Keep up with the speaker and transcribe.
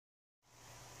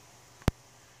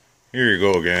Here you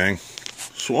go, gang.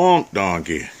 Swamp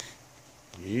donkey.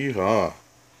 Yeehaw.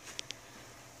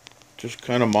 Just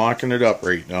kind of mocking it up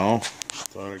right now.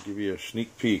 Thought I'd give you a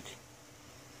sneak peek.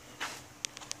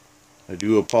 I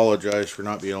do apologize for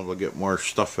not being able to get more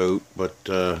stuff out, but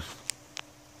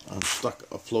I'm stuck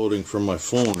uploading from my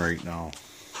phone right now.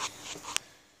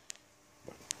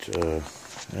 But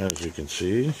as you can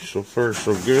see, so far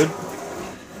so good.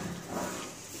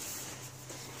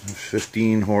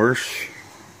 15 horse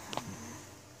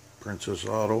Princess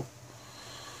Auto.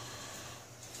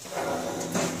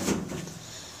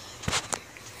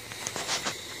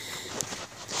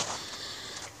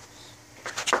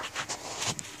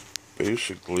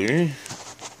 Basically,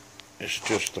 it's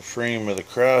just the frame of the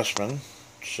Craftsman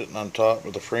sitting on top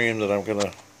of the frame that I'm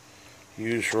gonna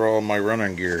use for all my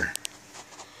running gear.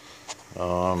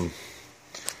 I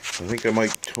think I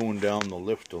might tone down the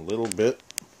lift a little bit,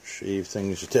 shave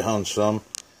things down some,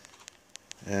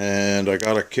 and I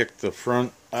gotta kick the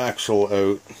front axle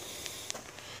out.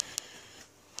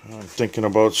 I'm thinking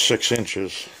about 6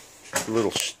 inches. It's a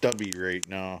little stubby right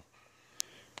now.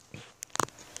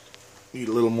 Need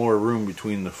a little more room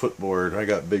between the footboard. I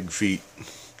got big feet.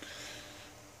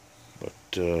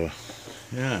 But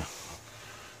yeah,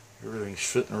 everything's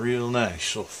fitting real nice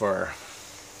so far.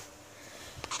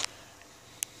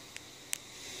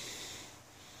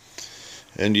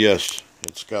 And yes,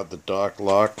 it's got the Dock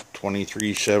Lock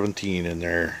 2317 in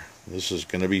there. This is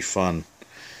going to be fun.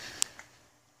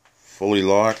 Fully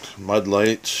locked, mud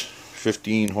lights,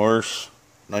 15 horse,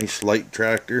 nice light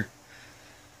tractor.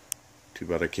 Too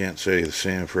bad I can't say the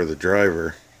same for the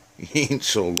driver. He ain't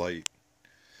so light.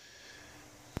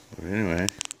 But anyway,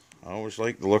 I always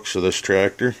like the looks of this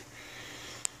tractor.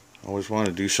 Always want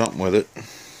to do something with it.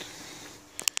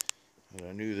 And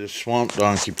I knew this Swamp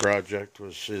Donkey project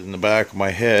was in the back of my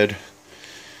head.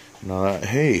 And I thought,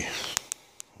 hey,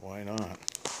 why not?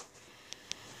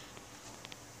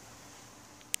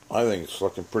 I think it's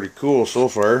looking pretty cool so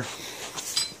far.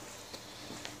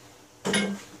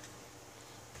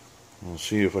 I'll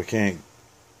see if I can't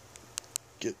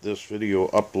get this video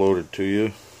uploaded to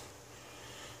you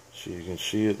so you can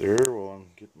see it there while I'm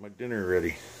getting my dinner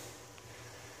ready.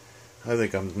 I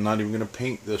think I'm not even going to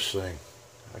paint this thing.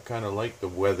 I kind of like the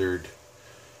weathered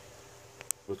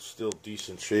but still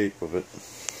decent shape of it.